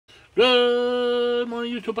Good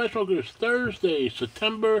morning, YouTube Ice Smokers. Thursday,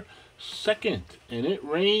 September 2nd, and it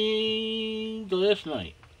rained last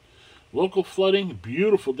night. Local flooding,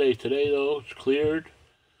 beautiful day today though. It's cleared,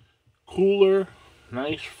 cooler,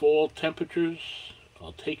 nice fall temperatures.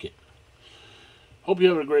 I'll take it. Hope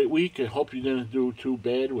you're having a great week. I hope you didn't do too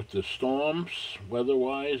bad with the storms,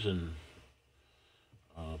 weather-wise and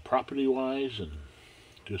property-wise, and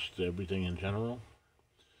just everything in general.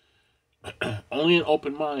 Only an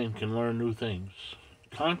open mind can learn new things.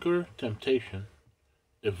 Conquer temptation.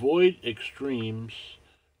 Avoid extremes.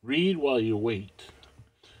 Read while you wait.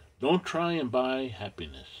 Don't try and buy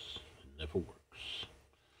happiness. It never works.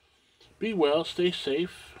 Be well. Stay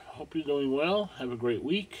safe. Hope you're doing well. Have a great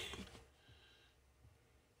week.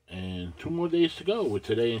 And 2 more days to go, with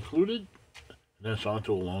today included. And then it's on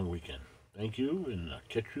to a long weekend. Thank you, and I'll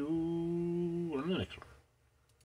catch you on the next one.